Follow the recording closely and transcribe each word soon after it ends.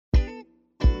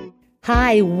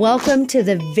Hi, welcome to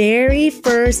the very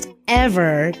first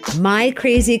ever My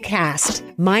Crazy Cast.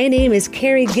 My name is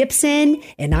Carrie Gibson,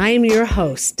 and I am your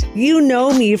host. You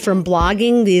know me from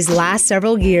blogging these last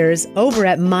several years over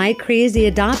at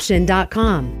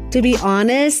mycrazyadoption.com. To be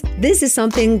honest, this is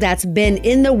something that's been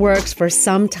in the works for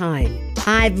some time.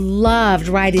 I've loved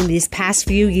writing these past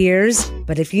few years,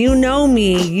 but if you know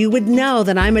me, you would know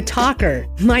that I'm a talker.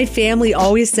 My family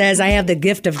always says I have the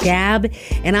gift of gab,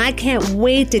 and I can't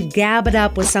wait to gab it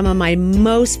up with some of my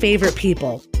most favorite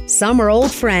people. Some are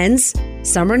old friends,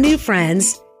 some are new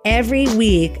friends. Every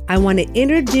week, I want to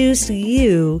introduce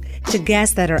you to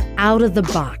guests that are out of the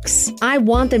box. I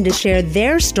want them to share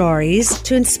their stories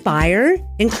to inspire,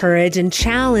 encourage, and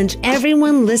challenge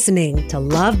everyone listening to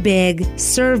love big,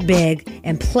 serve big,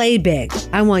 and play big.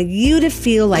 I want you to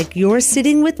feel like you're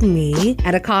sitting with me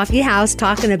at a coffee house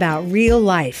talking about real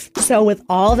life. So with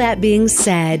all that being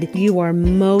said, you are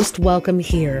most welcome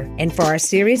here. And for our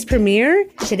series premiere,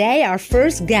 today our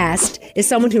first guest is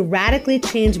someone who radically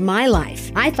changed my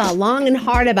life. I thought long and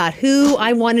hard about who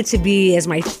I wanted to be as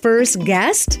my first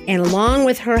guest, and along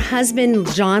with her husband,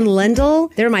 John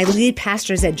Lindell, they're my lead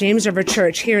pastors at James River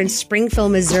Church here in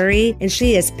Springfield, Missouri, and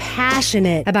she is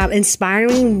passionate about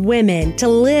inspiring women to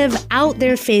live out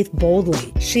their faith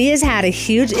boldly. She has had a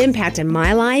huge impact in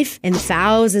my life and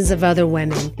thousands of other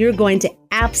women. You're going to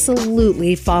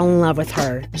absolutely fall in love with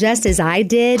her, just as I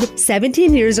did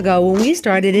 17 years ago when we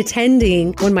started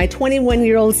attending when my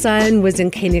 21-year-old son was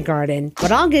in kindergarten.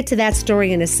 But I'll get to that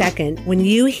story in a second. When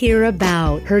you hear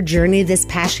about her journey this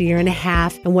past year and a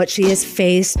half and what she has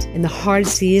faced and the hard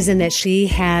season that she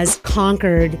has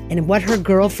conquered and what her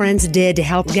girlfriends did to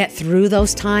help get through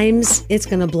those times, it's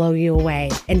going to blow you away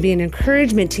and be an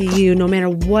encouragement to you. No matter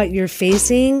what you're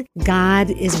facing,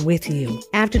 God is with you.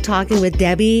 After talking with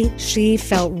Debbie, she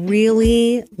felt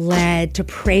really led to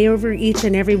pray over each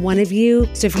and every one of you.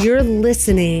 So if you're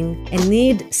listening and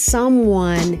need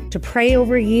someone to pray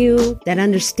over you that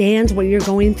understands what you're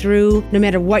going through, no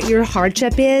matter what your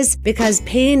hardship is, because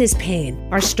pain is pain.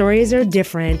 Our stories are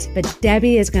different, but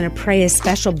Debbie is going to pray a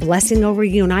special blessing over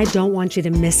you, and I don't want you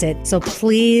to miss it. So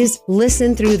please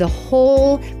listen through the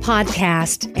whole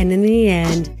podcast, and in the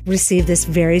end, receive this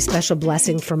very special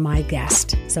blessing from my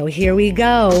guest. So here we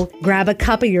go. Grab a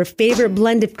cup of your favorite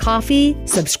blend of coffee,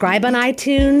 subscribe on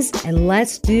iTunes, and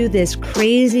let's do this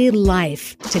crazy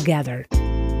life together.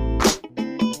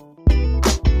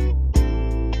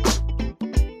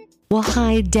 Well,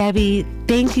 hi, Debbie.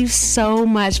 Thank you so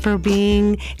much for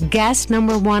being guest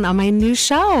number one on my new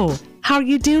show. How are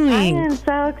you doing? I am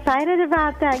so excited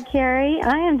about that, Carrie.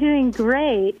 I am doing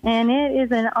great, and it is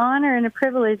an honor and a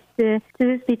privilege to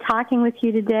just be talking with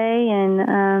you today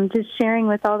and just sharing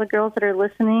with all the girls that are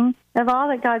listening of all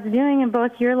that God's doing in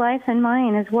both your life and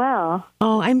mine as well.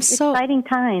 Oh, I'm so exciting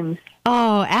times.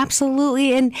 Oh,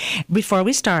 absolutely. And before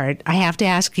we start, I have to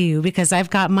ask you, because I've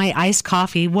got my iced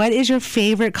coffee, what is your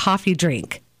favorite coffee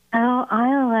drink? Oh,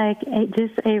 I like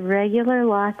just a regular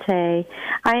latte.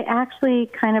 I actually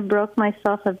kind of broke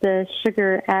myself of the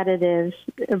sugar additives.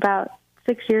 About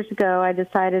 6 years ago, I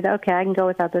decided, okay, I can go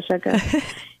without the sugar.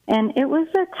 And it was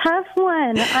a tough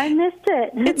one. I missed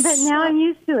it, but now I'm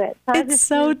used to it. So it's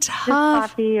so tough.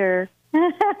 Coffee or...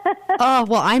 Oh,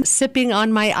 well, I'm sipping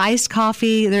on my iced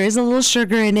coffee. There is a little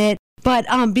sugar in it. But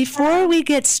before we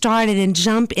get started and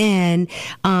jump in,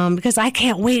 because I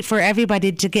can't wait for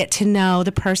everybody to get to know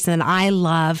the person I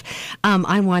love,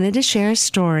 I wanted to share a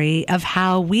story of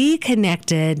how we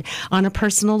connected on a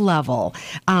personal level,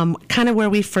 kind of where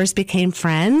we first became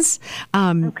friends.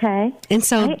 Okay. And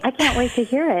so I can't wait to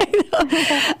hear it.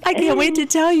 I can't wait to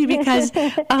tell you, because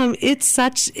it's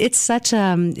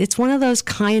one of those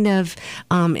kind of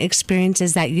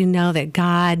experiences that you know that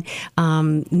God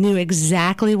knew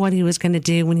exactly what He was going to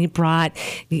do when He brought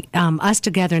us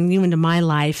together and you into my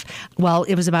life. Well,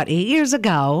 it was about 8 years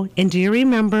ago. And do you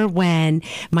remember when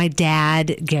my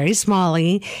dad, Gary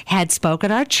Smalley, had spoke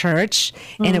at our church,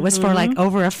 and it was for like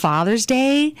over a Father's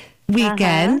Day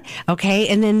weekend, okay?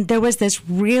 And then there was this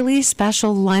really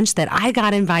special lunch that I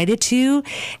got invited to,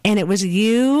 and it was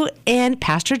you and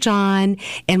Pastor John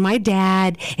and my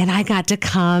dad, and I got to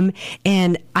come,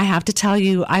 and I have to tell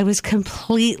you, I was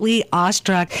completely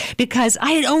awestruck because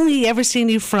I had only ever seen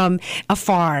you from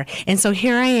afar. And so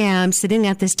here I am sitting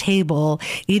at this table,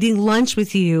 eating lunch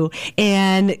with you,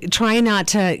 and trying not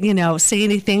to, say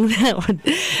anything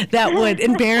that would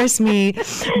embarrass me.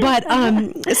 But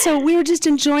so we were just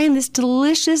enjoying this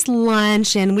delicious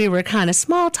lunch, and we were kind of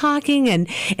small talking and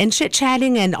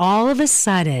chit-chatting, and all of a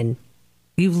sudden,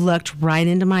 you looked right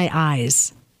into my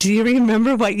eyes. Do you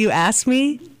remember what you asked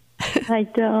me? I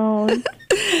don't.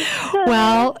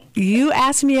 Well, you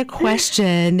asked me a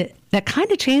question that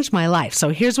kind of changed my life. So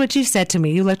here's what you said to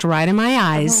me. You looked right in my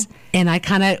eyes, and I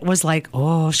kind of was like,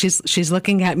 oh, she's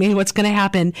looking at me. What's going to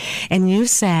happen? And you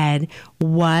said,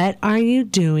 what are you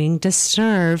doing to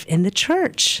serve in the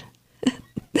church?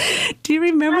 Do you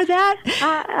remember that?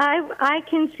 I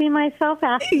can see myself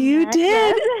asking You that.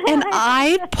 did. And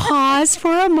I paused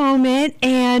for a moment,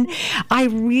 and I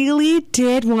really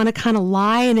did want to kind of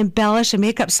lie and embellish and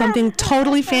make up something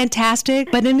totally fantastic.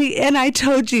 But in the end, I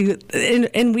told you,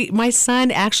 and my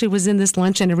son actually was in this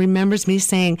luncheon and remembers me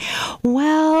saying,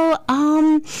 well,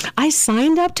 I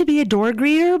signed up to be a door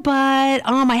greeter, but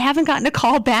I haven't gotten a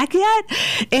call back yet.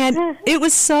 And it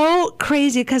was so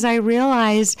crazy because I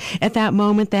realized at that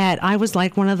moment that I was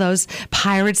like one of those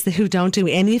pirates who don't do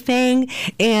anything.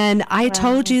 And I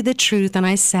told you the truth, and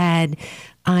I said,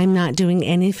 I'm not doing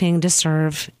anything to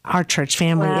serve our church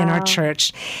family in our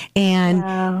church.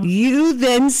 And you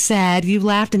then said, you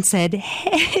laughed and said,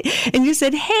 hey, and you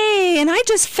said, hey, and I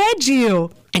just fed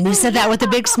you. And you said that with a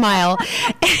big smile.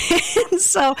 And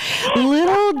so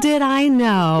little did I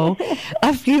know,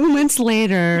 a few months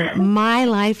later, my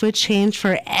life would change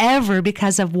forever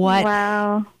because of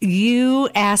what you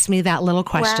asked me that little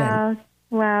question.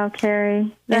 Wow,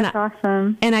 Carrie. That's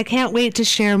awesome. And I can't wait to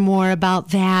share more about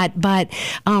that. But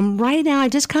right now, I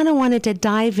just kind of wanted to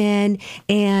dive in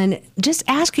and just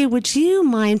ask you, would you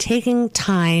mind taking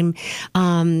time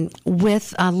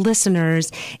with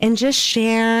listeners and just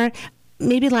share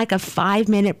maybe like a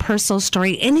 5-minute personal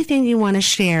story, anything you want to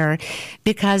share,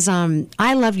 because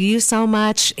I love you so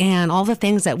much and all the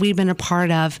things that we've been a part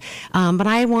of. But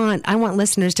I want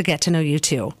listeners to get to know you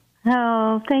too.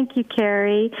 Oh, thank you,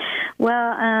 Carrie.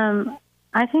 Well,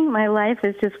 I think my life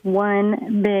is just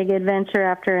one big adventure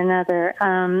after another.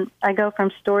 I go from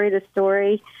story to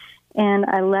story, and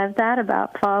I love that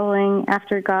about following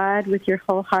after God with your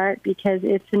whole heart, because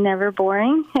it's never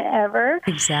boring, ever.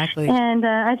 Exactly. And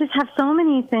I just have so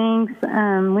many things,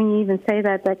 when you even say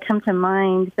that come to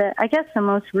mind. But I guess the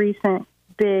most recent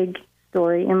big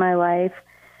story in my life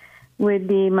would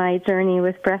be my journey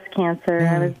with breast cancer.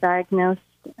 I was diagnosed,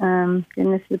 and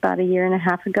this is about 1.5 years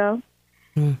ago.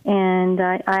 And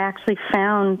I actually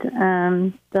found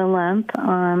the lump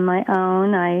on my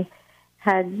own. I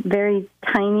had very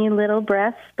tiny little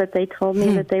breasts, but they told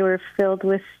me that they were filled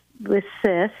with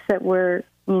cysts that were,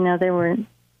 they weren't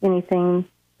anything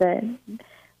that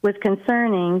was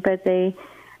concerning, but they,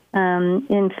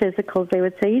 in physicals, they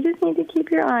would say, you just need to keep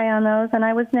your eye on those. And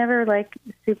I was never like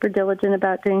super diligent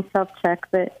about doing self-check,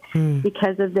 but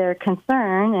because of their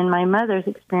concern and my mother's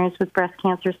experience with breast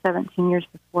cancer 17 years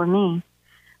before me,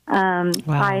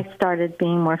 I started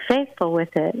being more faithful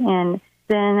with it. And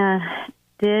then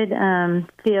did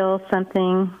feel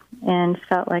something and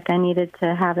felt like I needed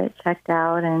to have it checked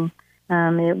out, and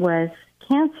it was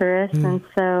cancerous. And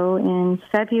so in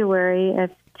February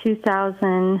of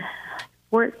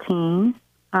 2014,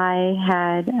 I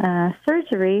had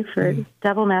surgery for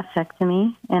double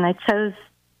mastectomy, and I chose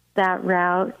that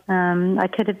route. I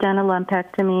could have done a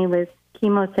lumpectomy with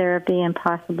chemotherapy and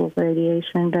possible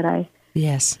radiation, but I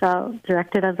felt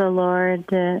directed of the Lord.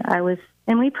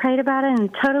 And we prayed about it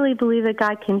and totally believe that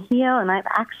God can heal. And I've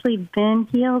actually been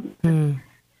healed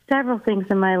several things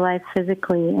in my life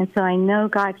physically. And so I know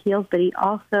God heals, but he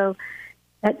also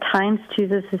at times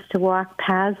chooses us to walk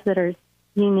paths that are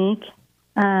unique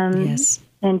and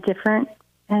different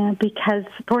because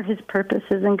for his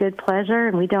purposes and good pleasure.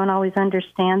 And we don't always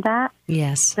understand that.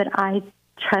 Yes. But I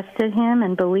trusted him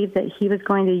and believed that he was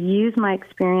going to use my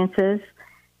experiences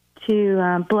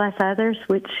to bless others,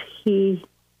 which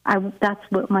that's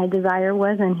what my desire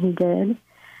was, and he did.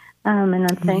 And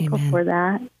I'm thankful for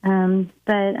that.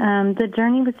 But the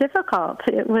journey was difficult.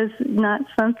 It was not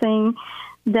something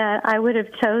that I would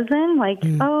have chosen, like,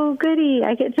 oh, goody,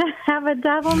 I get to have a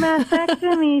double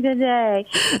mastectomy today.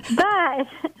 But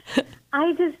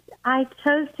I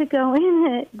chose to go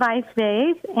in it by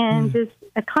faith and just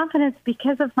a confidence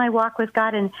because of my walk with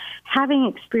God and having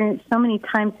experienced so many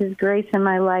times his grace in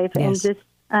my life and just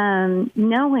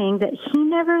knowing that he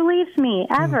never leaves me,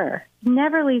 ever,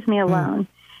 never leaves me alone.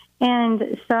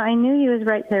 And so I knew he was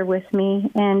right there with me.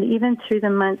 And even through the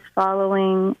months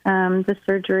following the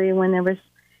surgery, when there was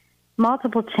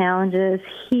multiple challenges,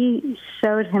 he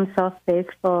showed himself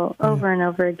faithful over and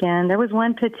over again. There was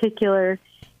one particular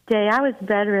day, I was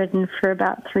bedridden for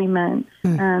about 3 months,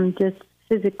 just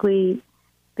physically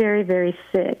very, very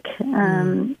sick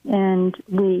and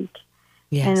weak.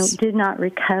 And did not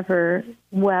recover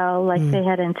well like they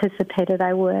had anticipated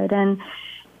I would. And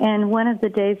one of the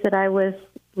days that I was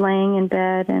laying in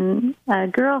bed, and a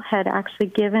girl had actually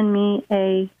given me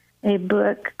a a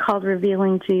book called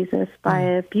Revealing Jesus by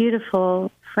a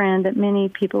beautiful friend that many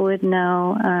people would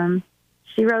know.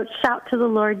 She wrote Shout to the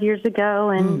Lord years ago,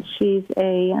 and she's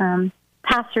a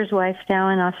pastor's wife now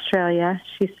in Australia.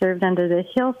 She served under the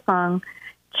Hillsong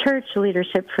Church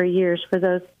leadership for years, for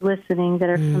those listening that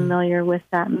are familiar with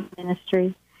that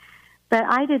ministry. But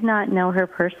I did not know her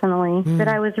personally. But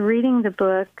I was reading the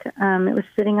book. It was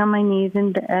sitting on my knees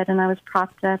in bed, and I was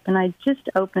propped up, and I just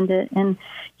opened it. And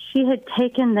she had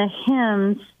taken the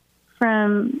hymns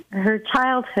from her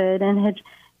childhood and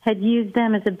had used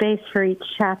them as a base for each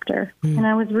chapter. And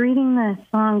I was reading the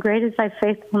song, Great is Thy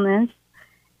Faithfulness,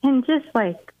 and just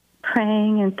like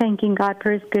praying and thanking God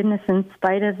for his goodness in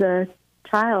spite of the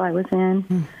trial I was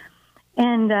in.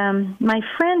 And my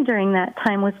friend during that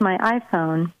time was my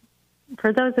iPhone.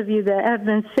 For those of you that have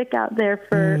been sick out there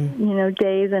for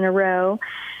days in a row,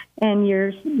 and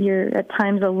you're at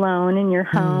times alone in your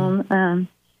home,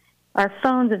 our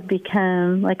phones have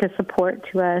become like a support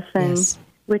to us, and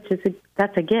which is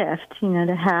that's a gift,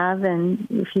 to have, and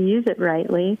if you use it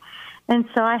rightly. And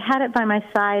so I had it by my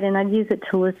side, and I'd use it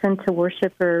to listen to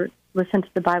worship or listen to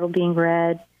the Bible being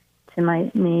read to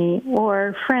me,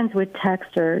 or friends would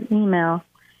text or email.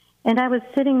 And I was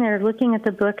sitting there looking at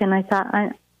the book, and I thought,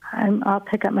 I'll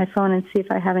pick up my phone and see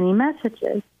if I have any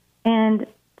messages. And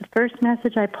the first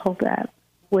message I pulled up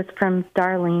was from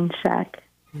Darlene Scheck.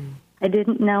 I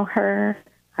didn't know her.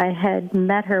 I had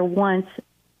met her once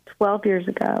 12 years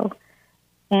ago.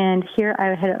 And here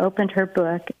I had opened her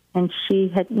book, and she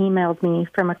had emailed me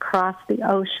from across the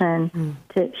ocean.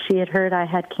 She had heard I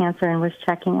had cancer and was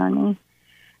checking on me.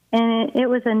 And it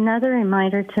was another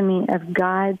reminder to me of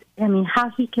God, how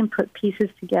he can put pieces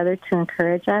together to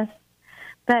encourage us.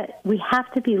 But we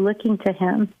have to be looking to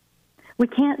him. We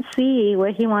can't see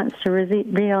what he wants to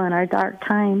reveal in our dark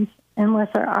times unless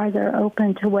our eyes are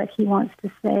open to what he wants to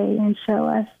say and show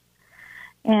us.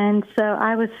 And so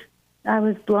I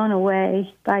was blown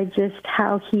away by just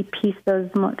how he pieced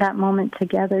that moment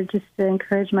together just to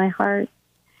encourage my heart.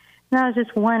 And that was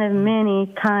just one of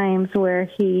many times where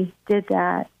he did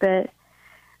that. But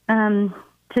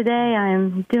today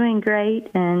I'm doing great,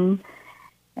 and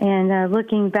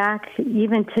looking back,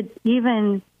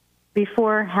 even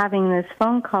before having this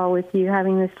phone call with you,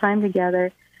 having this time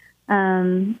together,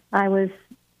 I was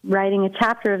writing a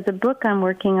chapter of the book I'm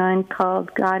working on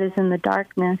called God is in the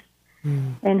Darkness,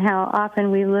 and how often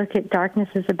we look at darkness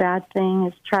as a bad thing,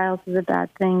 as trials as a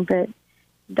bad thing, but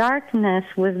darkness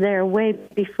was there way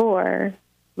before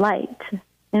light.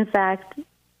 In fact,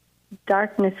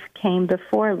 darkness came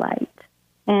before light.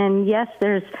 And yes,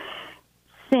 there's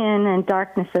sin and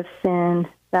darkness of sin.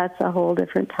 That's a whole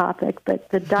different topic. But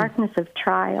the darkness of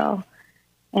trial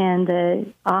and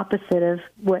the opposite of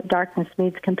what darkness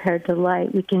means compared to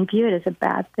light, we can view it as a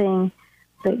bad thing.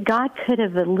 But God could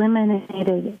have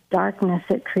eliminated darkness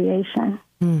at creation.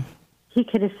 He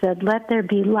could have said, let there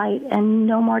be light and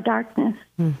no more darkness.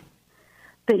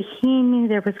 But he knew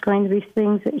there was going to be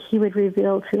things that he would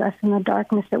reveal to us in the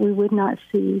darkness that we would not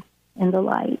see in the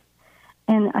light.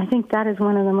 And I think that is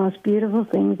one of the most beautiful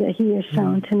things that he has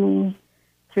shown to me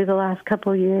through the last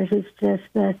couple of years, is just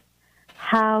that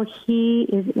how he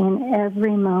is in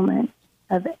every moment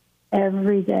of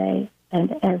every day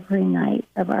and every night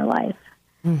of our life.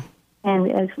 And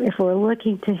if we're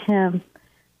looking to him,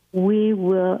 he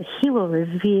will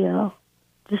reveal,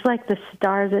 just like the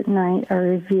stars at night are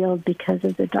revealed because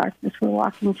of the darkness we're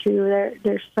walking through.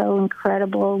 They're so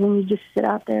incredible when you just sit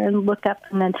out there and look up,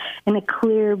 and then in a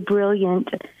clear, brilliant,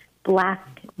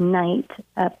 black night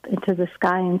up into the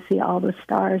sky and see all the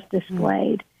stars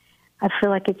displayed. I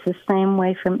feel like it's the same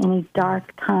way from any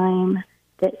dark time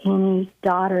that any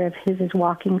daughter of his is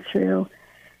walking through.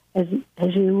 As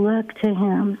you look to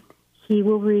him, he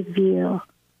will reveal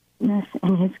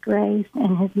and his grace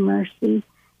and his mercy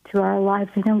to our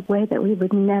lives in a way that we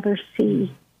would never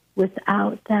see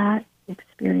without that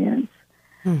experience.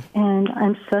 And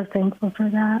I'm so thankful for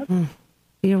that.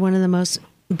 You're one of the most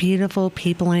beautiful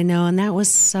people I know, and that was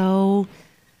so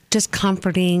just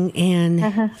comforting.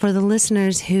 And for the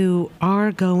listeners who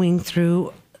are going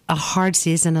through a hard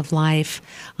season of life,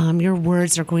 your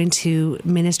words are going to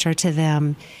minister to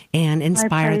them and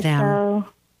inspire them. So.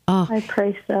 Oh, I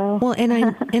pray so. Well,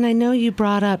 and I know you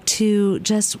brought up too,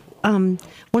 just one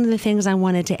of the things I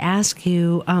wanted to ask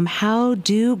you, how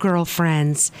do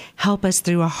girlfriends help us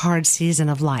through a hard season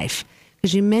of life?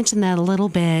 Because you mentioned that a little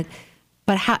bit,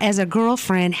 but how, as a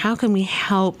girlfriend, how can we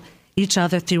help each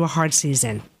other through a hard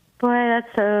season? Boy, that's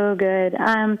so good.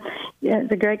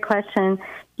 It's a great question.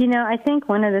 I think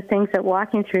one of the things that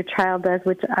walking through a trial does,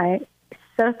 which I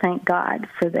so thank God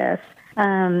for this.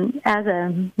 As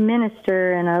a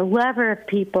minister and a lover of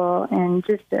people and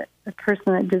just a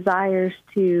person that desires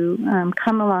to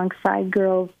come alongside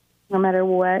girls no matter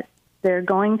what they're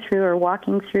going through or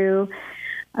walking through,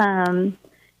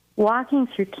 walking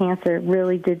through cancer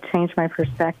really did change my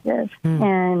perspective.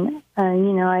 And,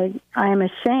 I am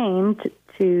ashamed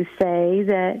to say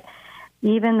that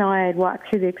even though I had walked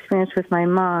through the experience with my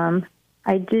mom,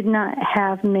 I did not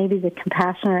have maybe the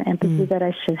compassion or empathy that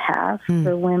I should have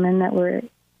for women that were,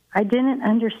 I didn't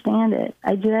understand it.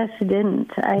 I just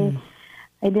didn't. I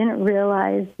didn't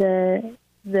realize the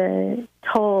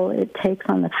toll it takes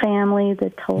on the family,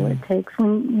 the toll it takes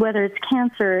whether it's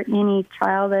cancer or any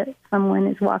trial that someone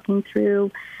is walking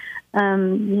through.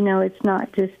 It's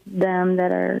not just them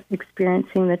that are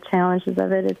experiencing the challenges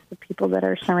of it. It's the people that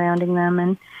are surrounding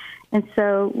them. And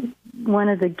so one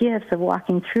of the gifts of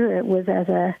walking through it was as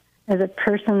a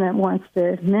person that wants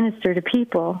to minister to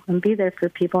people and be there for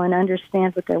people and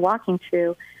understand what they're walking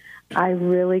through, I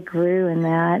really grew in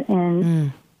that.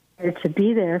 And to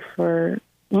be there for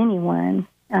anyone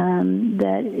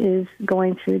that is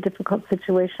going through a difficult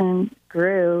situation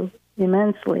grew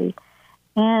immensely.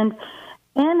 And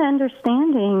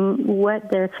understanding what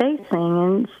they're facing.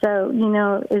 And so,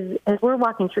 as we're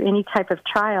walking through any type of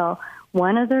trial,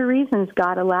 one of the reasons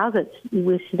God allows it,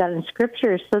 we see that in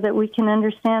Scripture, so that we can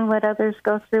understand what others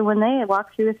go through when they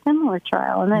walk through a similar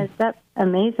trial. And that's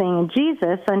amazing. And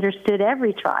Jesus understood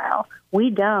every trial. We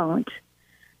don't.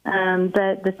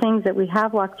 But the things that we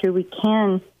have walked through, we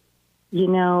can,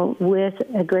 with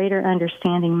a greater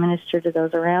understanding, minister to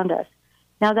those around us.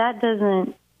 Now, that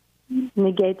doesn't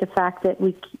negate the fact that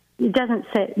it doesn't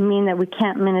mean that we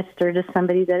can't minister to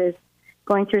somebody that is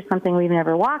going through something we've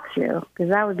never walked through, because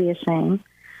that would be a shame.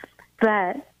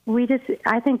 But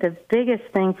I think the biggest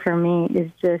thing for me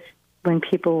is just when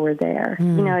people were there.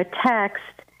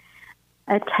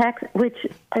 A text, which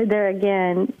there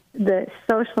again, the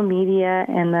social media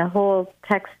and the whole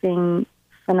texting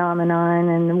phenomenon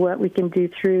and what we can do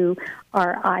through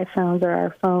our iPhones or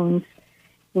our phones,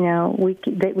 we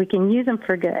can use them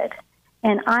for good.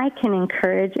 And I can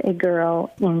encourage a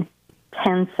girl in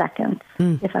 10 seconds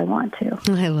if I want to.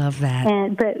 I love that.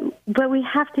 But we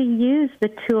have to use the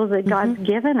tools that God's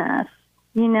given us,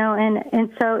 and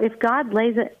so if God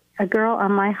lays a girl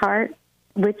on my heart,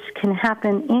 which can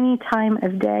happen any time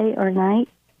of day or night,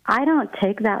 I don't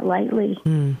take that lightly.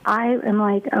 I am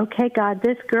like, okay, God,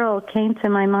 this girl came to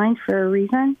my mind for a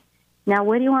reason. Now,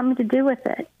 what do you want me to do with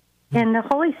it? And the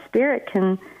Holy Spirit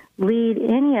can lead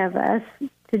any of us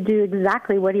to do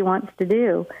exactly what he wants to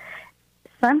do.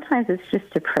 Sometimes it's just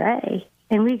to pray.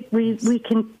 And we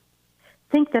can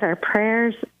think that our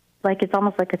prayers, like it's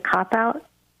almost like a cop-out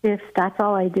if that's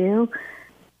all I do.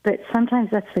 But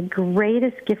sometimes that's the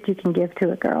greatest gift you can give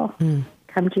to a girl,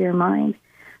 come to your mind.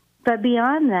 But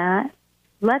beyond that,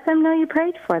 let them know you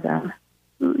prayed for them.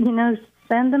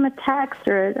 Send them a text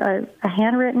or a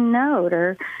handwritten note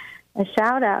or a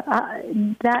shout-out.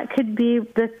 That could be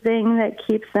the thing that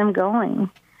keeps them going.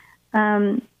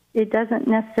 It doesn't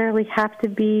necessarily have to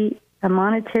be a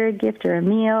monetary gift or a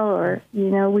meal, or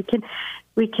we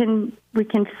can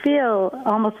feel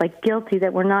almost like guilty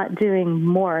that we're not doing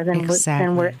more than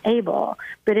we're able.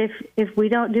 But if we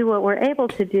don't do what we're able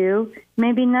to do,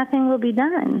 maybe nothing will be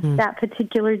done that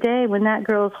particular day when that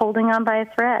girl is holding on by a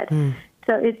thread.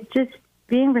 So it's just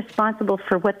being responsible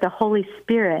for what the Holy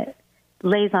Spirit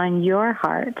lays on your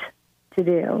heart to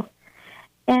do.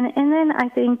 And then I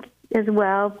think as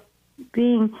well,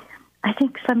 I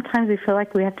think sometimes we feel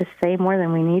like we have to say more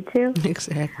than we need to.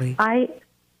 Exactly. I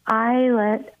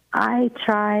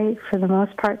try for the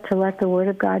most part to let the Word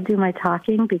of God do my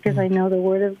talking, because I know the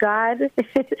Word of God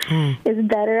is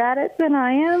better at it than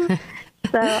I am.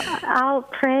 So I'll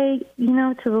pray,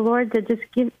 to the Lord to just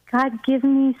give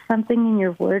me something in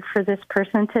your Word for this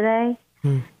person today,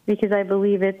 because I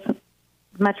believe it's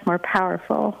much more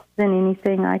powerful than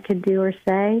anything I could do or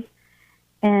say.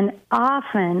 And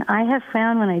often I have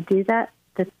found when I do that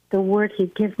the word he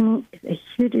gives me is a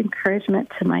huge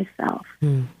encouragement to myself.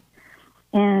 And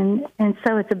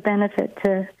so it's a benefit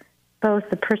to both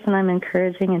the person I'm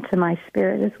encouraging and to my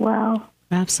spirit as well.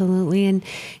 Absolutely. And,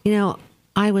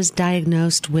 I was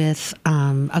diagnosed with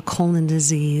a colon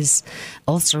disease,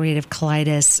 ulcerative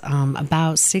colitis,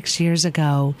 about 6 years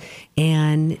ago,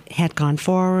 and had gone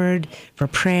forward for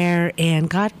prayer, and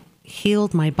God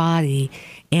healed my body.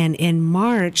 And in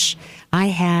March, I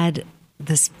had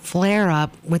this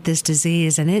flare-up with this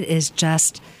disease, and it is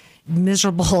just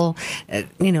miserable,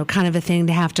 kind of a thing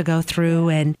to have to go through.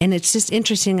 And it's just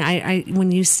interesting. I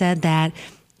when you said that,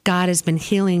 God has been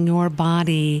healing your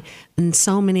body and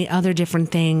so many other different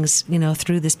things,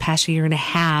 through this past year and a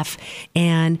half.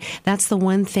 And that's the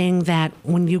one thing that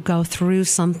when you go through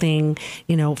something,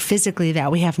 physically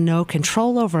that we have no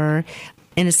control over,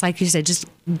 and it's like you said, just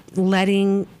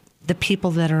letting the people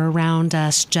that are around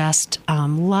us just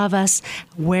love us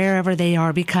wherever they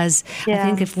are, because I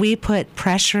think if we put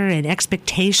pressure and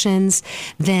expectations,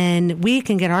 then we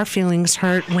can get our feelings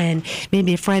hurt when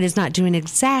maybe a friend is not doing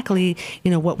exactly,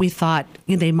 what we thought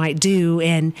they might do.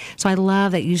 And so I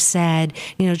love that you said,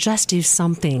 just do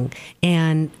something.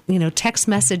 And, text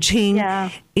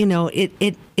messaging,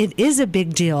 it is a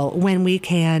big deal when we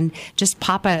can just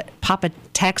pop a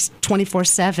text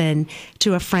 24/7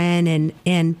 to a friend.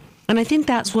 And I think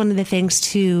that's one of the things,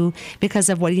 too, because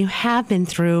of what you have been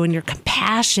through and your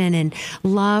compassion and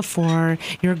love for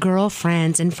your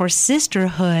girlfriends and for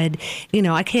sisterhood.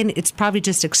 It's probably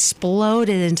just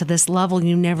exploded into this level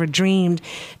you never dreamed.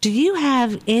 Do you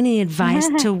have any advice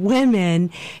to women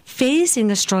facing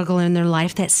a struggle in their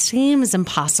life that seems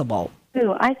impossible?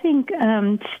 Ooh, I think,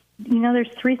 there's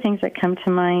three things that come to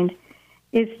mind.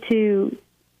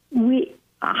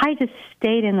 I just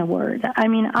stayed in the Word. I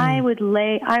mean, I would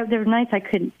there were nights I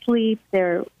couldn't sleep.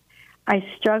 I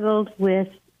struggled with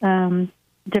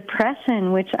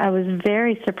depression, which I was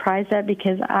very surprised at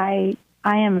because I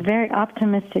am a very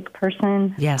optimistic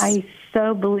person. Yes. I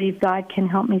so believe God can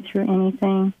help me through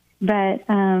anything. But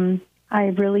I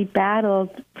really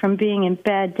battled from being in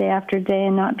bed day after day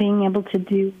and not being able to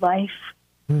do life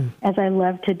as I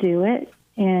love to do it.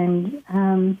 And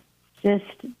just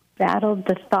battled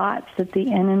the thoughts that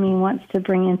the enemy wants to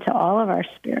bring into all of our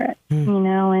spirit,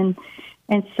 and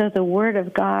so the Word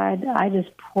of God, I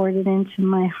just poured it into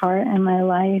my heart and my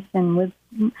life, and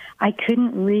I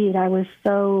couldn't read. I was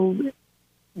so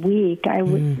weak. I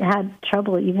had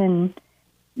trouble even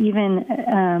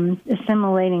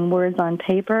assimilating words on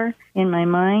paper in my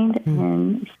mind,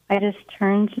 and I just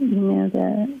turned,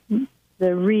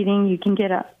 the reading. You can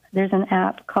there's an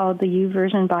app called the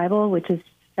YouVersion Bible, which is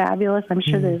fabulous. I'm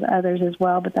sure there's others as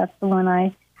well, but that's the one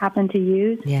I happen to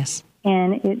use. Yes.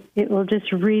 And it will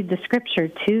just read the scripture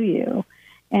to you.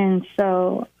 And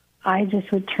so I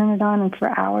just would turn it on and for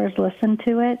hours listen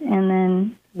to it, and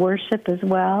then worship as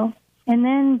well. And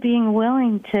then being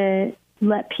willing to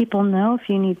let people know if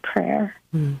you need prayer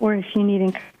or if you need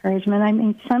encouragement. I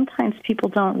mean, sometimes people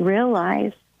don't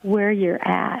realize where you're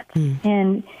at.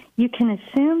 And you can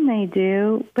assume they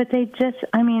do, but they just,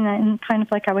 and kind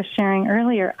of like I was sharing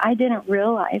earlier, I didn't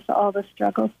realize all the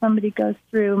struggles somebody goes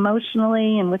through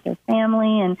emotionally and with their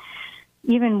family. And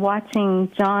even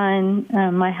watching John,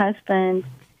 my husband,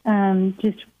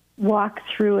 just walk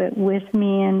through it with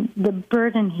me and the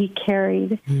burden he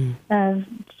carried of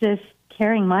just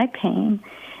carrying my pain.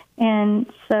 And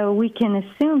so we can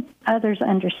assume others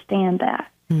understand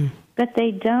that. But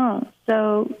they don't.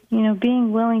 So,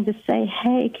 being willing to say,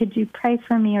 hey, could you pray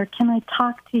for me? Or can I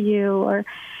talk to you? Or,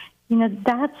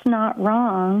 that's not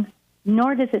wrong,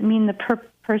 nor does it mean the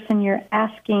person you're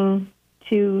asking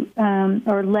to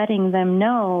or letting them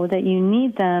know that you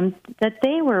need them, that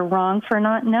they were wrong for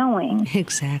not knowing.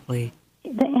 Exactly.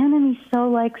 The enemy so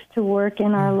likes to work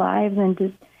in our lives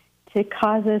and to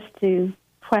cause us to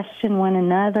question one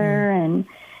another and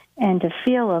to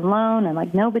feel alone and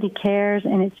like nobody cares.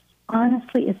 And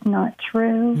honestly, it's not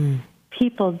true.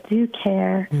 People do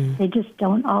care. They just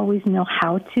don't always know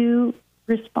how to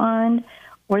respond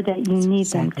or that you need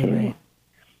exactly them to. Right.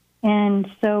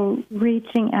 And so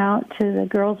reaching out to the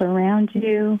girls around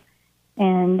you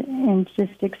and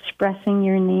just expressing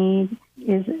your need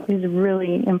is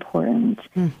really important.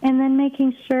 And then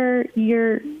making sure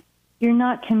you're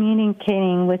not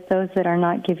communicating with those that are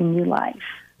not giving you life.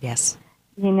 Yes.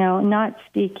 Not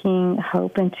speaking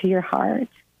hope into your heart.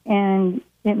 And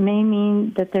it may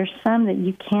mean that there's some that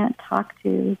you can't talk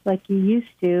to like you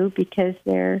used to because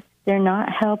they're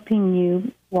not helping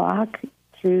you walk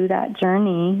through that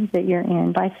journey that you're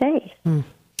in by faith.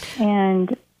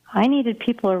 And I needed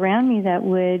people around me that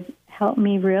would help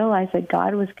me realize that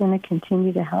God was going to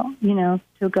continue to help,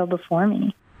 to go before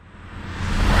me.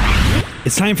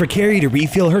 It's time for Carrie to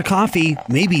refill her coffee.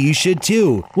 Maybe you should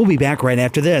too. We'll be back right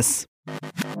after this.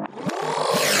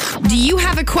 Do you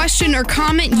have a question or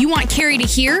comment you want Carrie to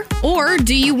hear? Or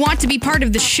do you want to be part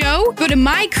of the show? Go to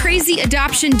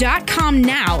mycrazyadoption.com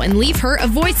now and leave her a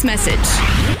voice message.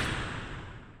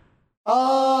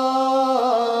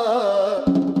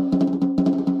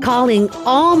 Calling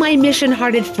all my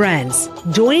mission-hearted friends.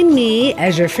 Join me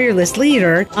as your fearless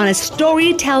leader on a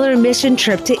storyteller mission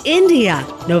trip to India.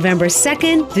 November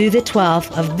 2nd through the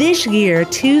 12th of this year,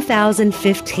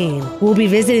 2015. We'll be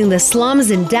visiting the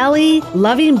slums in Delhi,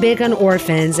 loving big on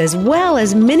orphans, as well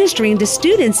as ministering to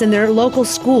students in their local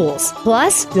schools.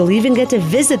 Plus, you'll even get to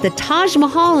visit the Taj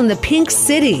Mahal in the Pink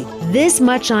City. This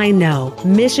much I know.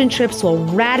 Mission trips will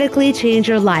radically change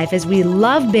your life as we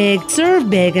love big, serve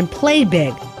big, and play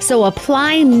big. So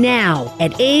apply now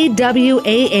at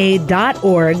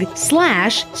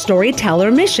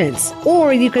awaa.org/storyteller missions.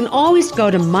 Or you can always go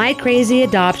to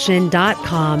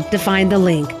mycrazyadoption.com to find the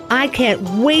link. I can't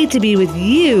wait to be with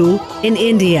you in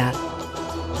India.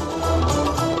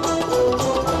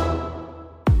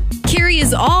 Carrie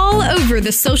is all over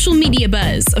the social media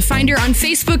buzz. Find her on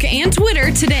Facebook and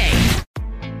Twitter today.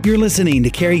 You're listening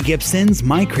to Carrie Gibson's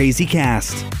My Crazy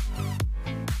Cast.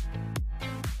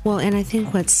 Well, and I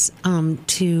think what's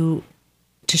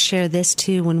to share this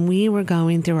too, when we were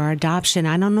going through our adoption,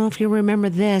 I don't know if you remember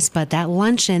this, but that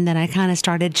luncheon that I kind of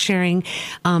started sharing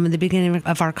in the beginning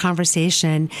of our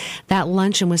conversation, that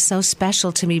luncheon was so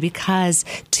special to me because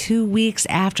 2 weeks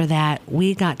after that,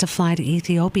 we got to fly to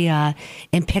Ethiopia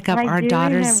and pick up our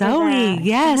daughter Zoe. That.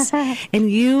 Yes.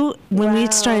 And when we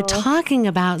started talking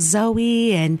about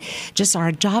Zoe and just our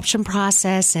adoption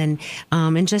process and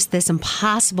just this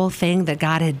impossible thing that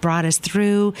God had brought us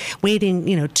through,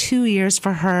 waiting, 2 years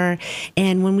for her.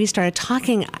 And when we started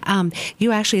talking,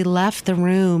 you actually left the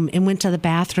room and went to the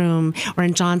bathroom or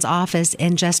in John's office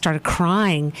and just started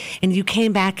crying. And you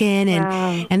came back in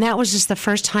and that was just the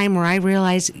first time where I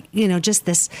realized, just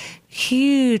this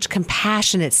huge,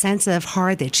 compassionate, sensitive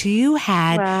heart that you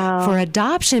had for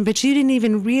adoption, but you didn't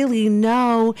even really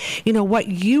know, what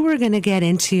you were going to get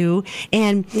into.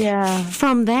 And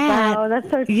from that, that's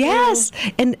so true. Yes.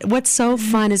 And what's so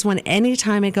fun is when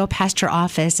anytime I go past your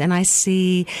office and I see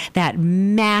that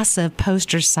massive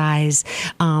poster size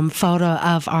photo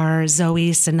of our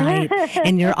Zoe Sinite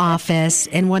in your office,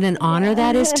 and what an honor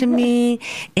that is to me.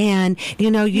 And,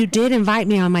 you did invite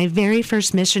me on my very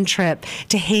first mission trip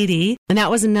to Haiti. And that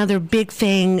was another big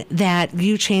thing that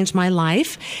you changed my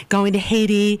life, going to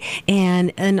Haiti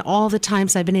and all the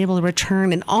times I've been able to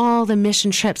return and all the mission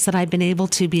trips that I've been able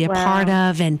to be a part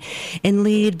of and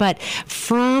lead. But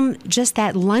from just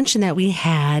that luncheon that we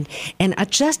had, and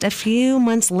just a few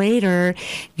months later,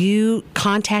 you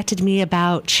contacted me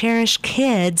about Cherish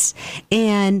Kids.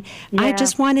 And I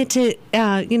just wanted to,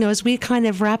 as we kind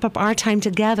of wrap up our time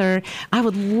together, I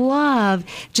would love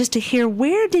just to hear,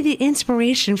 where did the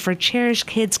inspiration for Cherish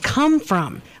Kids come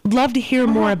from? I'd love to hear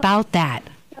more about that.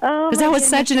 Because that was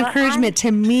such an encouragement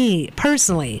to me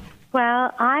personally.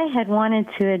 Well, I had wanted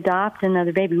to adopt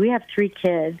another baby. We have 3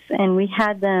 kids, and we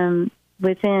had them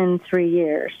within 3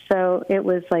 years. So it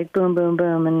was like boom, boom,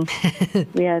 boom. And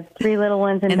we had 3 little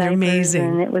ones in diapers, amazing.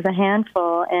 And it was a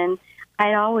handful. And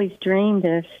I'd always dreamed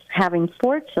of having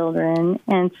 4 children.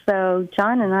 And so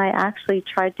John and I actually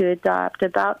tried to adopt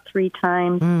about 3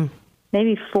 times,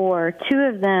 maybe 4. 2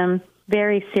 of them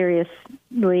very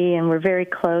seriously, and we're very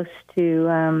close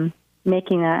to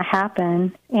making that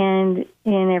happen. And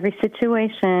in every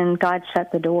situation, God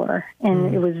shut the door.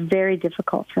 And it was very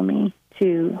difficult for me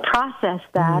to process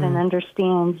that and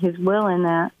understand His will in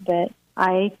that. But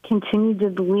I continued to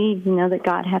believe, that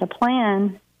God had a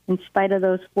plan in spite of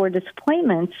those 4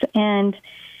 disappointments. And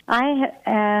I,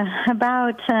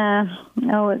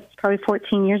 it's probably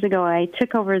 14 years ago, I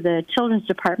took over the children's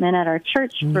department at our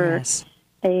church for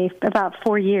about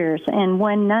 4 years. And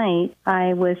one night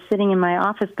I was sitting in my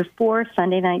office before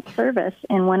Sunday night service,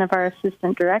 and one of our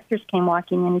assistant directors came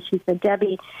walking in, and she said,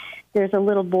 "Debbie, there's a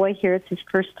little boy here. It's his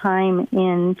first time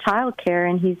in childcare,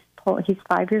 and he's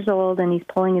 5 years old, and he's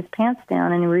pulling his pants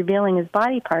down and revealing his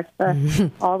body parts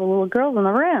to all the little girls in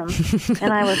the room."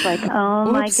 And I was like,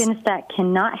 "Oh my goodness, that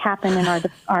cannot happen in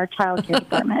our child care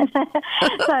department."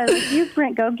 So I was like, "You,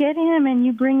 Brent, go get him and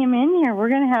you bring him in here. We're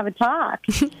going to have a talk."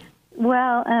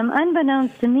 Well,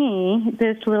 unbeknownst to me,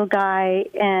 this little guy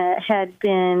had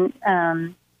been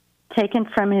taken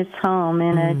from his home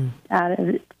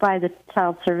by the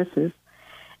child services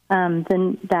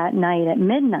that night at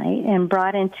midnight and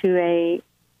brought into a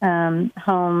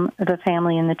home of a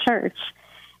family in the church.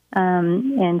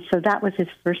 And so that was his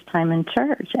first time in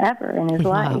church ever in his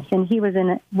life. And he was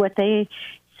in what they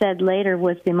said later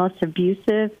was the most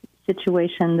abusive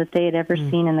situation that they had ever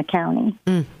seen in the county.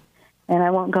 And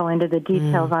I won't go into the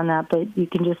details on that, but you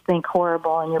can just think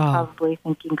horrible, and you're probably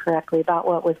thinking correctly about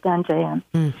what was done to him.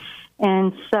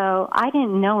 And so I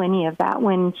didn't know any of that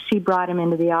when she brought him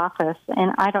into the office.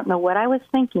 And I don't know what I was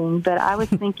thinking, but I was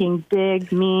thinking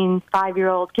big, mean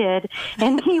 5-year-old kid.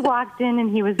 And he walked in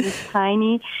and he was this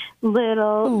tiny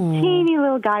teeny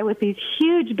little guy with these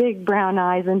huge, big brown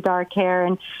eyes and dark hair.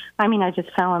 And I mean, I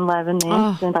just fell in love in the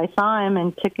instant I saw him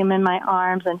and took him in my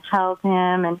arms and held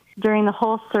him. And during the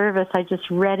whole service, I just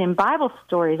read him Bible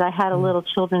stories. I had a little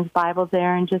children's Bible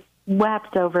there and just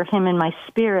wept over him in my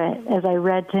spirit as I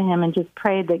read to him and just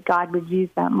prayed that God would use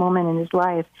that moment in his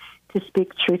life to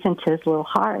speak truth into his little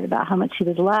heart about how much he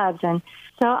was loved. And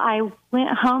so I went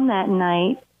home that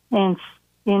night, and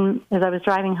as I was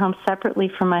driving home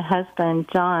separately from my husband,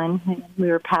 John, we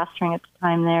were pastoring at the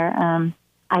time there,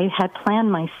 I had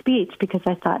planned my speech because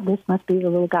I thought this must be the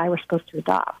little guy we're supposed to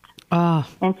adopt.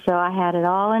 And so I had it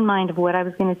all in mind of what I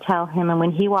was going to tell him. And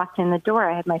when he walked in the door,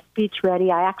 I had my speech ready.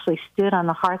 I actually stood on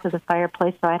the hearth of the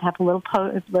fireplace, so I'd have a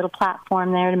little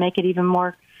platform there to make it even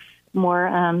more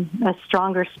a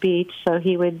stronger speech, so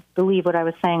he would believe what I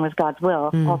was saying was God's will,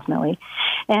 ultimately.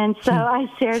 And so I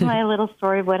shared my little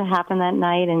story of what happened that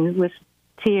night, and with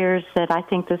tears said, I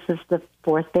think this is the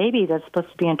fourth baby that's supposed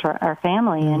to be into our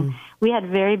family. And we had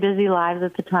very busy lives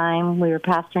at the time. We were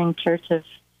pastoring a church of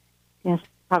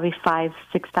probably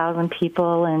 5,000-6,000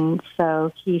 people. And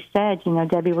so he said,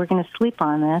 Debbie, we're going to sleep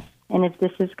on this. And if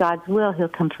this is God's will, he'll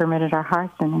confirm it at our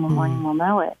hearts, and in the morning we'll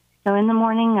know it. So in the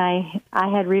morning, I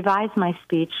had revised my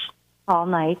speech all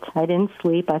night. I didn't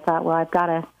sleep. I thought, well, I've got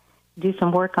to do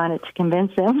some work on it to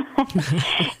convince him.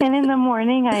 And in the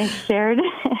morning, I shared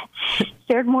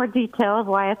more detail of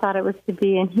why I thought it was to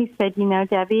be. And he said,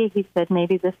 Debbie, he said,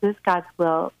 maybe this is God's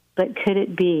will, but could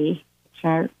it be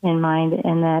in mind,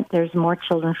 and that there's more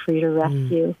children for you to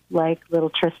rescue, like little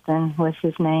Tristan was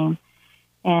his name,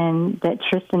 and that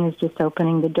Tristan is just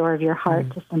opening the door of your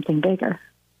heart to something bigger.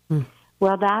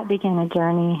 Well, that began a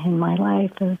journey in my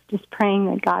life of just praying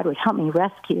that God would help me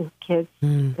rescue kids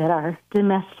that are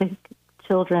domestic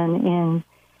children in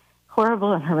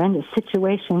horrible and horrendous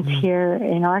situations here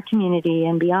in our community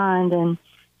and beyond. And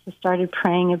just started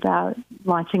praying about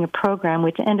launching a program,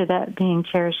 which ended up being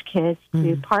Cherish Kids,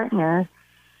 to partner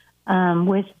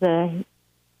with the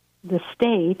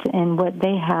state and what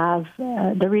they have,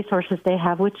 the resources they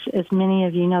have, which, as many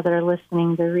of you know that are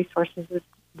listening, the resources of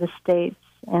the states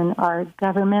and our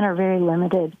government are very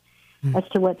limited as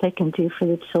to what they can do for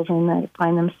the children that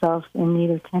find themselves in need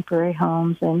of temporary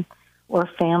homes or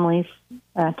families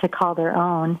to call their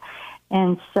own.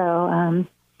 And so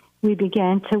we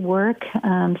began to work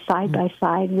side by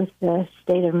side with the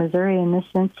state of Missouri in this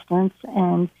instance,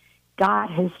 and God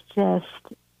has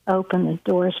just opened the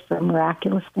doors for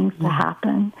miraculous things to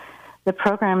happen. The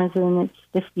program is in its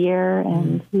 5th year,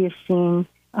 and we have seen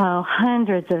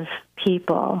hundreds of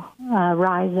people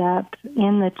rise up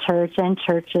in the church and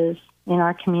churches in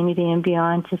our community and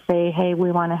beyond to say, hey,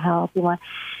 we want to help.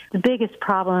 The biggest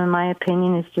problem, in my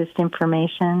opinion, is just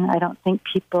information. I don't think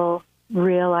people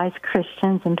realize,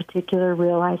 Christians in particular,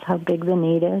 realize how big the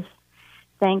need is.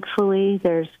 Thankfully,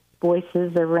 there's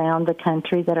voices around the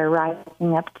country that are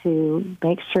rising up to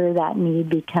make sure that need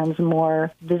becomes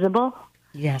more visible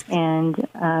and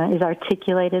is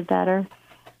articulated better.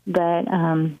 But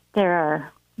there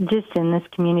are, just in this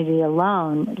community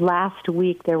alone, last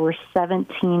week there were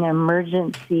 17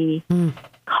 emergency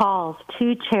calls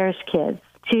to Cherish Kids,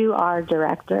 to our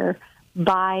director,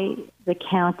 by the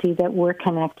county that we're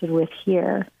connected with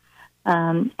here,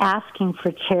 asking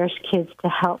for Cherish Kids to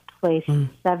help place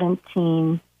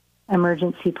 17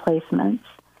 emergency placements.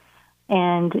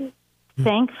 And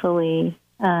thankfully,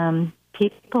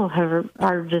 people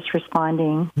are just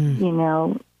responding,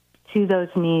 to those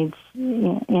needs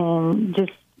and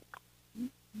just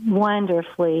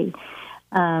wonderfully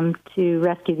to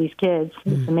rescue these kids.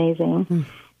 It's amazing.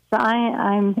 So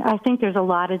I think there's a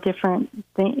lot of different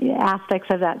aspects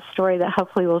of that story that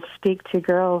hopefully will speak to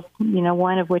girls,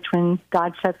 one of which, when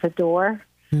God shuts a door,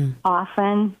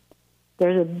 often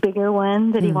there's a bigger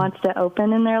one that he wants to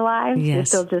open in their lives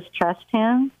if they'll just trust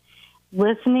him.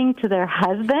 Listening to their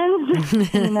husbands,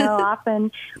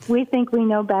 often we think we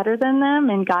know better than them,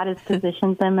 and God has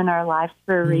positioned them in our lives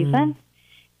for a reason.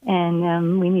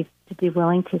 And we need to be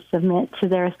willing to submit to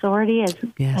their authority,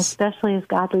 especially as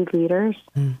godly leaders.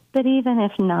 But even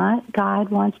if not, God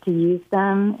wants to use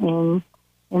them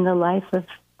in the life of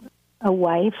a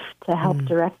wife to help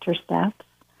direct her steps.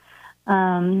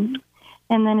 And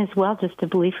then as well, just to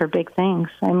believe for big things.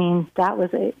 I mean,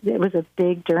 it was a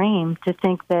big dream to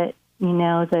think that,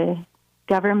 the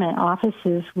government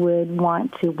offices would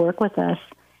want to work with us,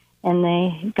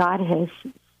 and God has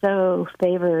so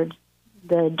favored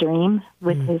the dream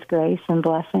with his grace and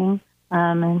blessing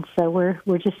And so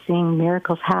we're just seeing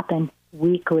miracles happen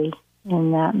weekly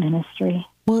in that ministry.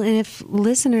 Well, and if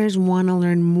listeners want to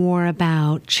learn more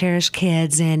about Cherish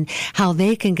Kids and how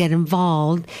they can get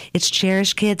involved, it's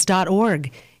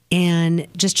cherishkids.org. And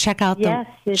just check out check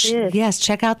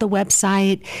out the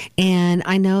website. And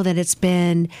I know that it's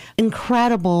been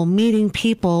incredible meeting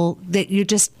people that you're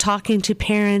just talking to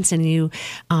parents, and you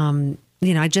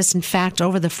I just, in fact,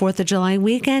 over the 4th of July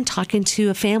weekend, talking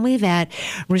to a family that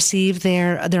received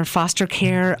their foster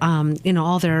care,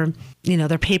 all their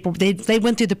paper. They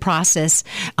went through the process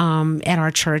at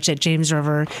our church, at James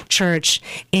River Church,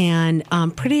 and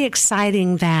pretty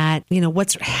exciting that,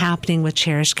 what's happening with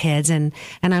Cherish Kids. And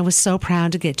I was so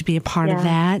proud to get to be a part of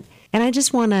that. And I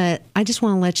just want to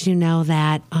let you know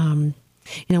that,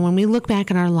 when we look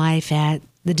back in our life at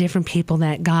the different people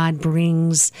that God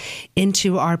brings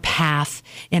into our path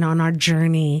and on our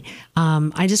journey.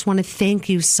 I just want to thank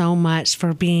you so much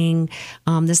for being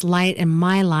this light in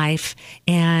my life.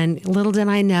 And little did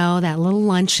I know that little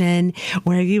luncheon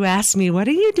where you asked me, what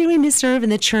are you doing to serve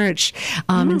in the church?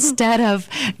 Instead of,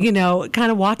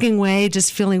 kind of walking away,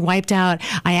 just feeling wiped out,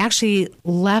 I actually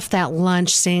left that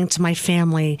lunch saying to my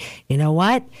family, you know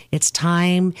what? It's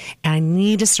time. I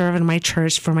need to serve in my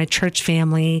church for my church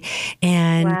family.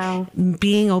 And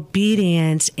being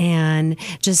obedient and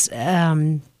just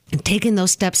taking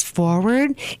those steps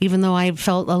forward, even though I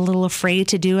felt a little afraid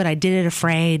to do it, I did it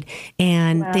afraid.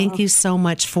 And thank you so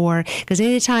much because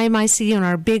anytime I see you in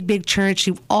our big, big church,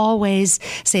 you always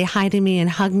say hi to me and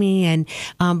hug me. And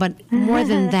but more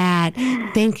than that,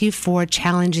 thank you for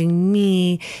challenging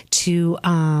me to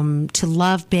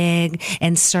love big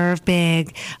and serve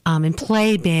big and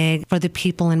play big for the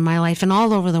people in my life and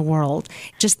all over the world.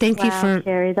 Just thank you for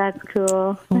Carrie, that's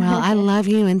cool. Well, I love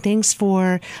you, and thanks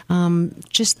for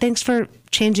thanks for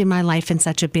changing my life in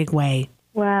such a big way.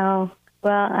 Wow.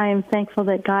 Well, I'm thankful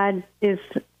that God is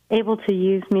able to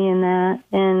use me in that.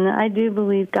 And I do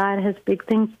believe God has big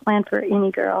things planned for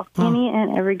any girl, any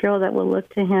and every girl that will look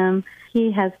to him.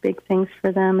 He has big things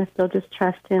for them if they'll just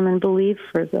trust him and believe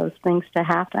for those things to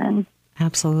happen.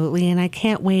 Absolutely. And I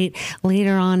can't wait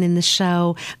later on in the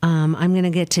show. I'm going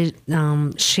to get to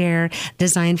share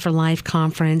Design for Life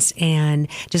conference, and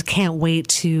just can't wait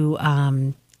to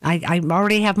I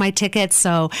already have my tickets,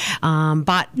 so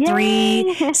bought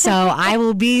 3, so I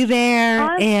will be there.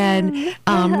 Awesome. And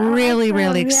I'm really,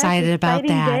 really excited about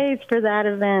that. Days for that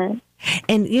event.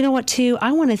 And you know what, too?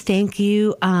 I want to thank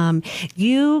you.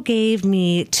 You gave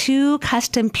me 2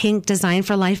 custom pink Design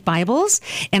for Life Bibles,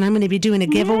 and I'm going to be doing a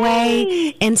giveaway.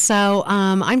 Yay! And so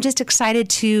I'm just excited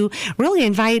to really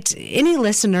invite any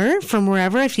listener from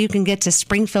wherever, if you can get to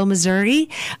Springfield, Missouri,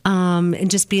 and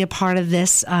just be a part of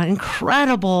this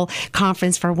incredible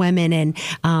conference for women. And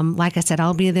like I said,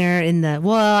 I'll be there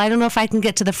I don't know if I can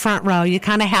get to the front row. You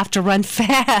kind of have to run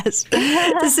fast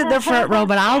to sit in the front row,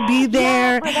 but I'll be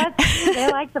there. Yeah,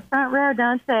 they like the front row,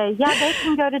 don't they? Yeah, they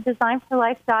can go to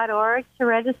designforlife.org to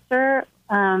register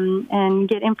and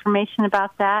get information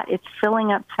about that. It's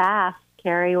filling up fast,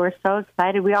 Carrie. We're so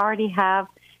excited. We already have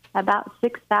about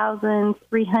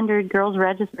 6,300 girls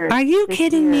registered. Are you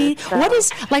kidding me? So.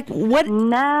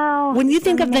 No. When you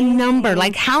think of the number,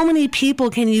 how many people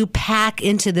can you pack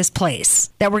into this place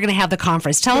that we're going to have the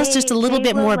conference? Tell us just a little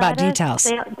bit more about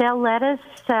details. They'll let us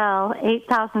sell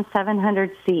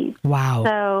 8,700 seats. Wow.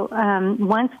 So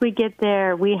once we get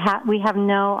there, we have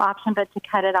no option but to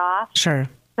cut it off. Sure.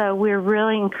 So we're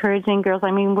really encouraging girls.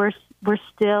 I mean, we're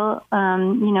still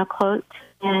close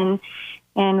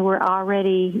and we're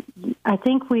already, I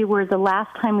think we were, the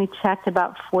last time we checked,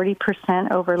 about 40%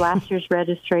 over last year's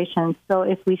registration. So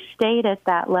if we stayed at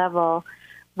that level,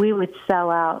 we would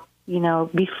sell out,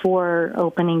 before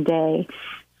opening day.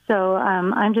 So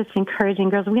I'm just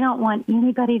encouraging girls. We don't want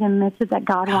anybody to miss it, that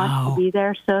God wants to be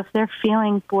there. So if they're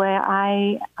feeling, boy,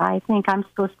 I think I'm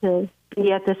supposed to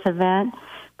be at this event,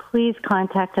 please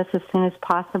contact us as soon as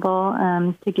possible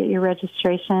to get your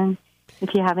registration.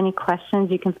 If you have any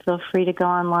questions, you can feel free to go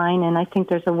online, and I think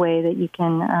there's a way that you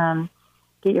can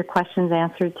get your questions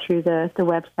answered through the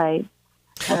website.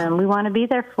 We want to be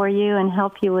there for you and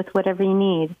help you with whatever you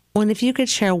need. Well, and if you could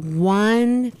share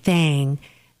one thing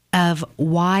of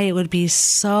why it would be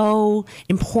so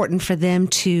important for them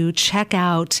to check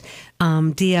out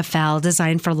DFL,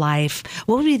 Design for Life,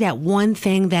 what would be that one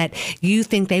thing that you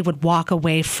think they would walk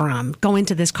away from going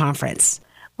to this conference?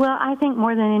 Well, I think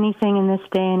more than anything in this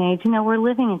day and age, we're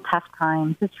living in tough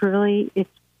times.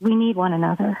 We need one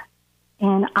another.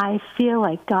 And I feel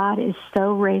like God is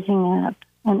so raising up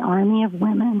an army of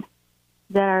women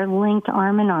that are linked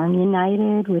arm in arm,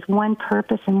 united with one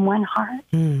purpose and one heart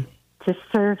to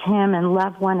serve him and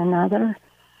love one another.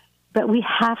 But we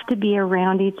have to be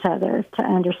around each other to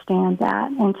understand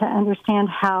that and to understand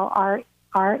how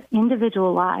our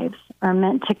individual lives are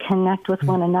meant to connect with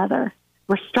one another.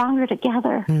 We're stronger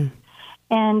together.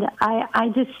 And I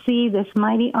just see this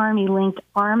mighty army linked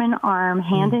arm in arm,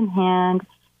 hand in hand,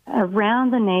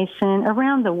 around the nation,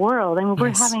 around the world. I mean,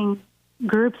 we're having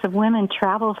groups of women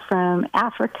travel from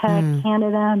Africa,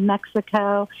 Canada,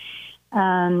 Mexico,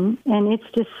 and it's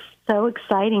just so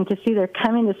exciting to see they're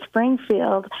coming to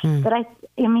Springfield. But I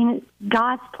mean,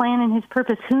 God's plan and his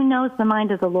purpose, who knows the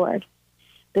mind of the Lord?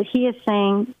 But he is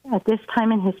saying, at this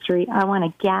time in history, I want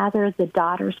to gather the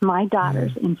daughters, my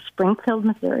daughters, in Springfield,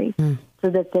 Missouri, so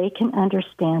that they can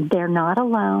understand they're not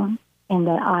alone and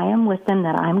that I am with them,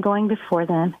 that I'm going before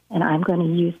them, and I'm going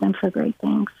to use them for great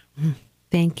things.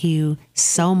 Thank you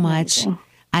so much.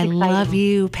 I love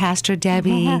you, Pastor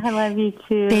Debbie. I love you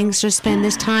too. Thanks for spending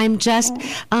this time just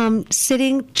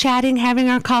sitting, chatting, having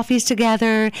our coffees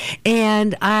together.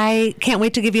 And I can't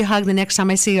wait to give you a hug the next time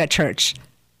I see you at church.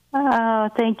 Oh,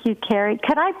 thank you, Carrie.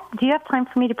 Do you have time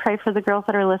for me to pray for the girls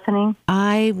that are listening?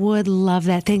 I would love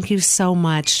that. Thank you so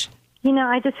much. You know,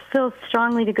 I just feel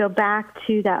strongly to go back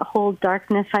to that whole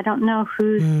darkness. I don't know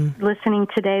who's listening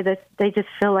today that they just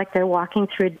feel like they're walking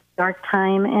through a dark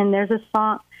time. And there's a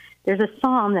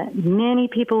psalm that many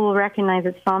people will recognize.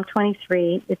 It's Psalm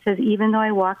 23. It says, even though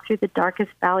I walk through the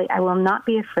darkest valley, I will not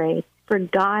be afraid, for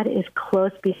God is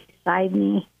close beside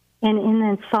me. And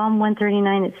in Psalm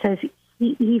 139, it says,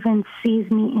 he even sees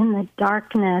me in the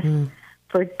darkness,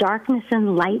 for darkness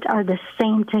and light are the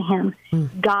same to him.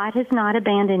 God has not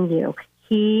abandoned you.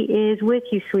 He is with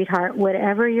you, sweetheart,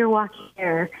 whatever you're walking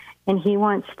there. And he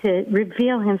wants to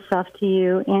reveal himself to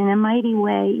you in a mighty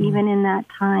way, even in that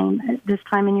time, this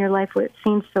time in your life where it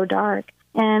seems so dark.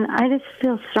 And I just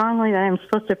feel strongly that I'm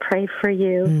supposed to pray for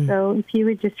you. So if you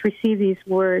would just receive these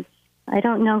words. I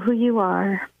don't know who you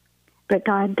are, but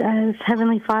God does.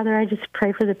 Heavenly Father, I just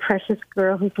pray for the precious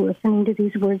girl who's listening to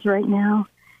these words right now.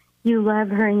 You love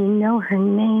her and you know her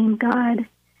name, God.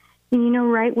 And you know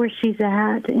right where she's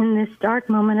at in this dark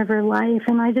moment of her life.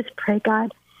 And I just pray,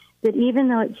 God, that even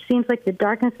though it seems like the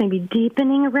darkness may be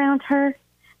deepening around her,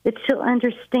 that she'll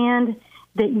understand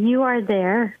that you are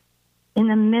there in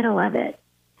the middle of it.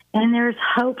 And there's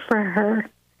hope for her.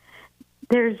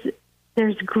 There's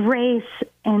grace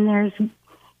and there's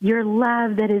your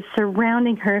love that is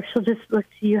surrounding her. If she'll just look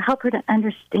to you, help her to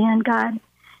understand, God,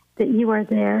 that you are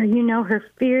there. You know her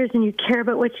fears and you care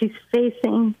about what she's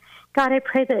facing. God, I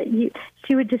pray that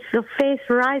she would just feel faith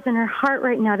rise in her heart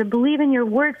right now to believe in your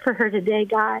word for her today,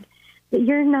 God, that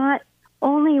you're not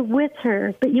only with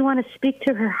her, but you want to speak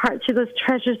to her heart, to those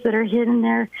treasures that are hidden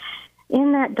there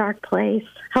in that dark place.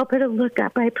 Help her to look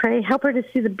up, I pray. Help her to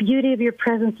see the beauty of your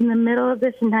presence in the middle of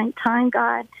this nighttime,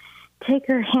 God. Take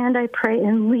her hand, I pray,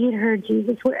 and lead her,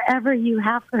 Jesus, wherever you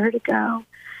have for her to go.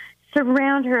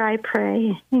 Surround her, I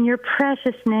pray, in your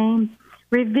precious name.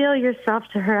 Reveal yourself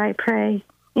to her, I pray,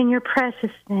 in your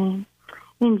precious name.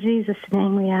 In Jesus'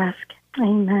 name we ask.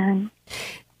 Amen.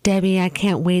 Debbie, I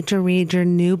can't wait to read your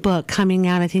new book coming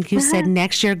out. I think you said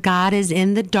next year, God is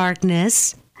in the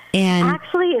Darkness. And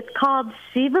actually, it's called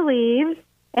She Believes,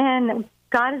 and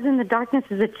God is in the Darkness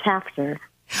is a chapter.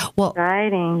 Well,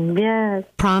 writing, yes.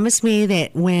 Promise me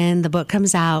that when the book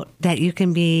comes out, that you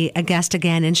can be a guest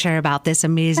again and share about this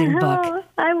amazing book.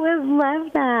 I would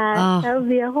love that. Oh. That would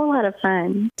be a whole lot of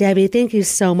fun. Debbie, thank you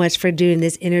so much for doing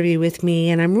this interview with me.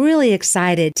 And I'm really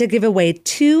excited to give away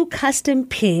 2 custom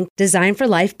pink Design for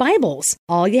Life Bibles.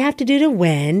 All you have to do to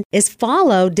win is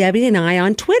follow Debbie and I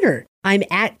on Twitter. I'm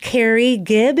at Carrie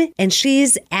Gibb, and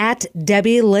she's at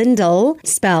Debbie Lindell,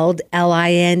 spelled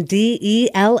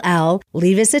Lindell.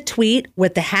 Leave us a tweet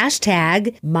with the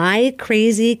hashtag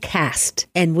MyCrazyCast,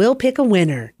 and we'll pick a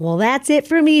winner. Well, that's it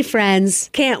for me,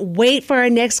 friends. Can't wait for our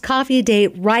next coffee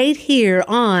date right here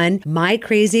on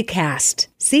MyCrazyCast.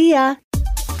 See ya.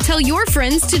 Tell your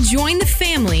friends to join the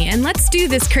family, and let's do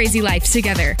this crazy life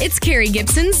together. It's Carrie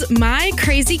Gibson's My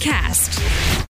Crazy Cast.